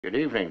Good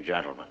evening,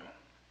 gentlemen.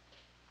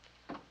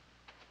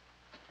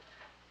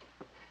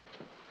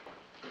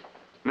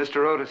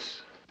 Mr.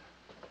 Otis,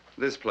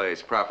 this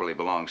place properly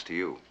belongs to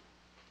you.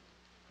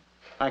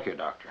 Thank you,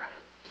 Doctor.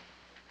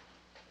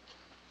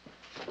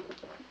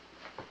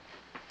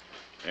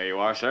 There you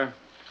are, sir.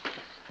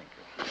 Thank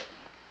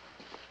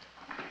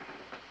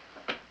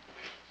you.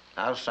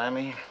 Now,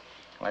 Sammy,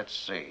 let's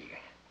see.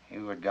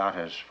 You had got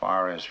as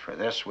far as, for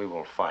this we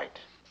will fight.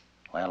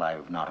 Well,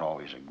 I've not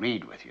always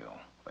agreed with you,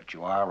 but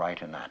you are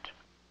right in that.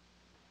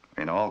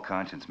 In all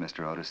conscience,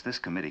 Mr. Otis, this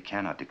committee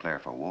cannot declare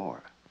for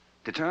war.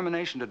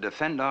 Determination to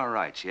defend our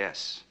rights,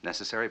 yes.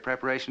 Necessary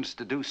preparations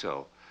to do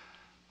so.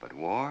 But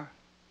war?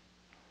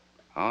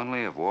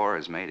 Only if war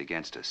is made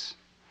against us.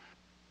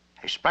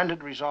 A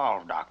splendid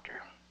resolve,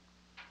 Doctor.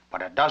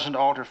 But it doesn't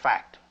alter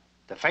fact.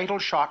 The fatal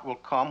shot will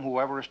come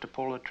whoever is to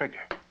pull the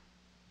trigger.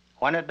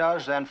 When it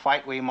does, then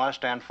fight we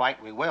must and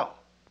fight we will.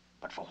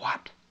 But for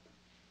what?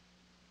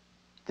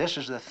 This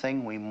is the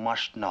thing we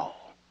must know.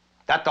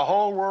 That the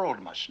whole world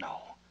must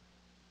know.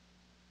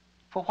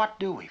 For what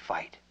do we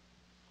fight?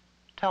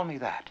 Tell me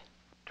that.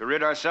 To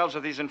rid ourselves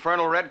of these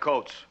infernal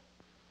redcoats.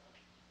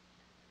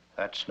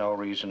 That's no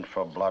reason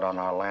for blood on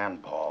our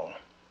land, Paul.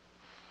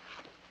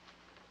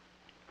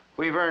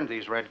 We've earned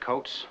these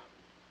redcoats.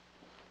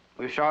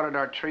 We've shouted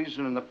our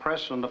treason in the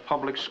press and the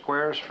public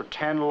squares for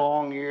 10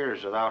 long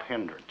years without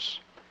hindrance.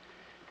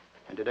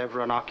 And did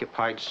ever an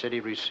occupied city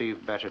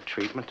receive better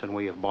treatment than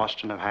we of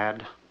Boston have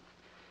had?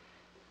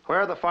 Where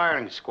are the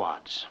firing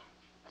squads?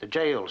 The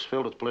jails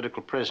filled with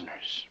political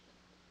prisoners?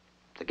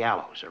 The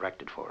gallows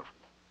erected for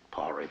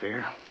Paul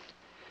Revere?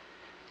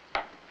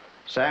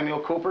 Samuel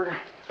Cooper?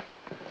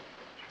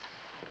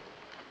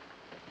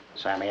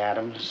 Sammy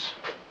Adams?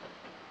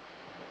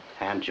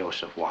 And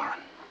Joseph Warren?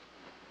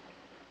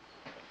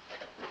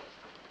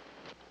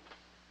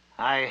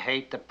 I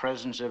hate the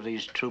presence of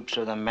these troops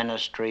of the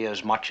ministry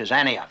as much as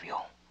any of you.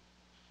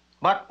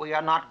 But we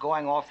are not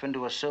going off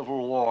into a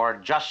civil war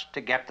just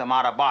to get them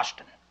out of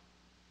Boston.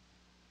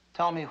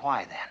 Tell me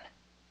why, then.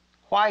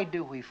 Why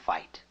do we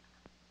fight?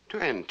 To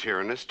end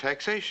tyrannous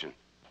taxation.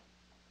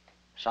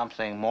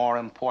 Something more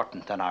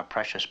important than our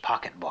precious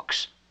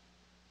pocketbooks.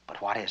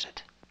 But what is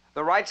it?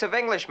 The rights of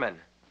Englishmen.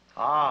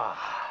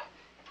 Ah.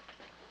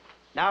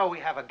 Now we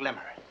have a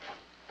glimmer.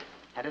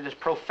 And it is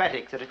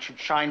prophetic that it should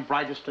shine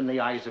brightest in the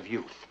eyes of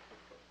youth.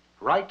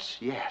 Rights,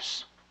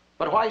 yes.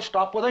 But why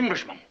stop with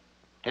Englishmen?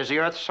 Is the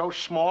earth so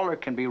small there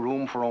can be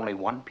room for only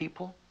one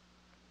people?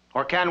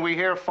 Or can we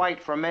here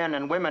fight for men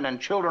and women and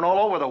children all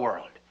over the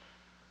world?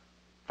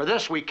 For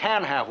this we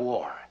can have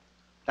war.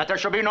 That there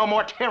shall be no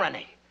more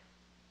tyranny.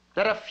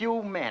 That a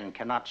few men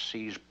cannot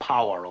seize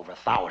power over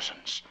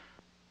thousands.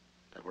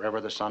 That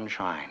wherever the sun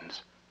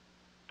shines,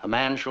 a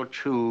man shall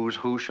choose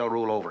who shall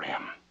rule over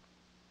him.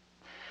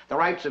 The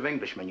rights of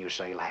Englishmen, you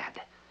say,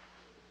 lad.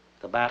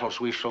 The battles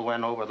we shall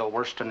win over the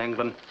worst in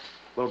England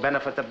will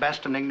benefit the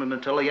best in England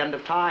until the end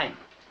of time.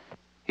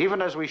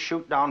 Even as we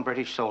shoot down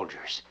British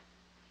soldiers,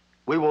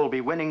 we will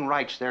be winning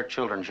rights their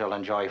children shall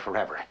enjoy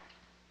forever.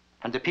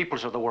 And the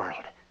peoples of the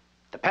world,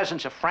 the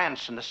peasants of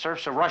France and the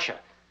serfs of Russia,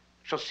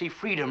 shall see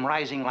freedom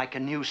rising like a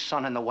new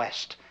sun in the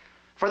west.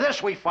 For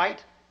this we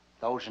fight,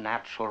 those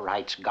natural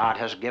rights God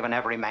has given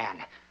every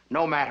man,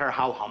 no matter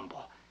how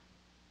humble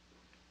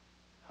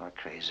or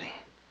crazy.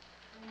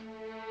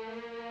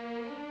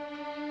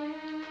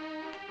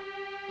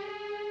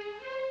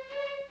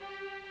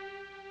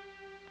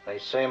 They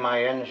say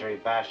my injury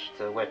bashed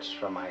the wits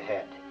from my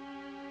head.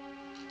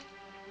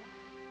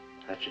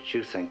 That's what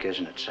you think,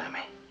 isn't it,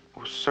 Sammy?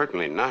 Oh,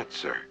 certainly not,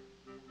 sir.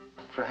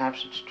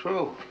 Perhaps it's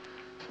true.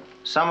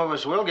 Some of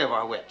us will give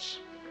our wits.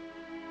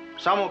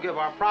 Some will give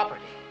our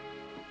property.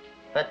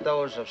 Let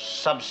those of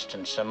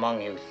substance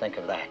among you think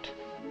of that.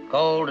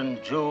 Gold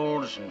and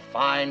jewels and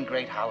fine,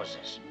 great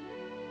houses.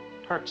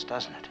 It hurts,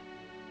 doesn't it?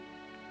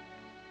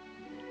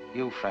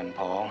 You, friend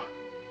Paul,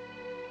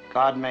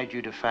 God made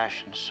you to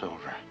fashion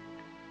silver,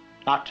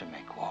 not to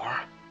make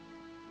war.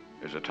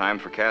 There's a time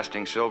for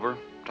casting silver,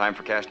 time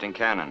for casting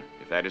cannon.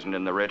 If that isn't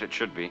in the writ, it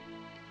should be.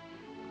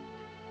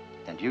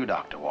 And you,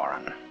 Dr.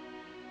 Warren,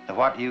 of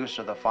what use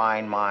are the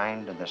fine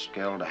mind and the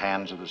skilled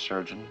hands of the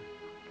surgeon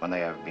when they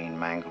have been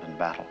mangled in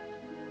battle?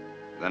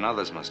 Then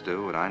others must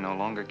do what I no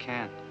longer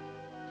can.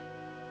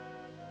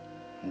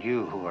 And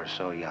you who are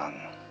so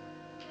young,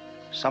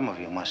 some of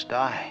you must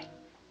die.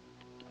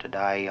 To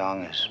die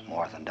young is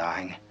more than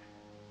dying.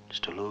 It's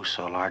to lose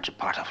so large a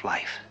part of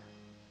life.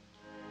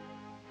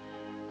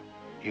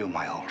 You,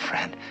 my old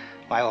friend,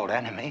 my old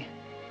enemy,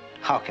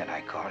 how can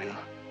I call you?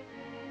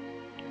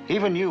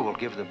 Even you will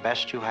give the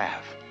best you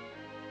have.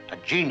 A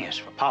genius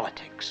for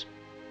politics.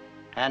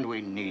 And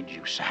we need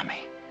you,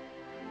 Sammy.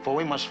 For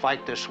we must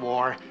fight this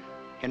war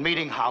in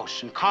meeting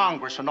house, in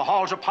Congress, in the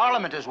halls of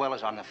Parliament, as well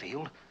as on the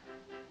field.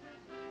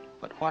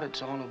 But what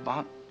it's all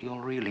about,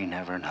 you'll really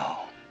never know.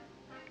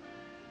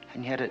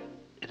 And yet it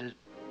is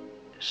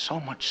so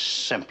much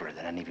simpler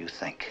than any of you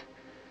think.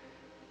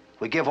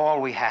 We give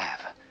all we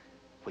have.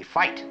 We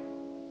fight.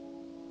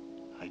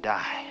 We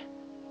die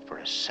for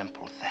a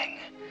simple thing.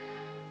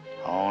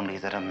 Only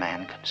that a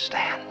man can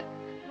stand.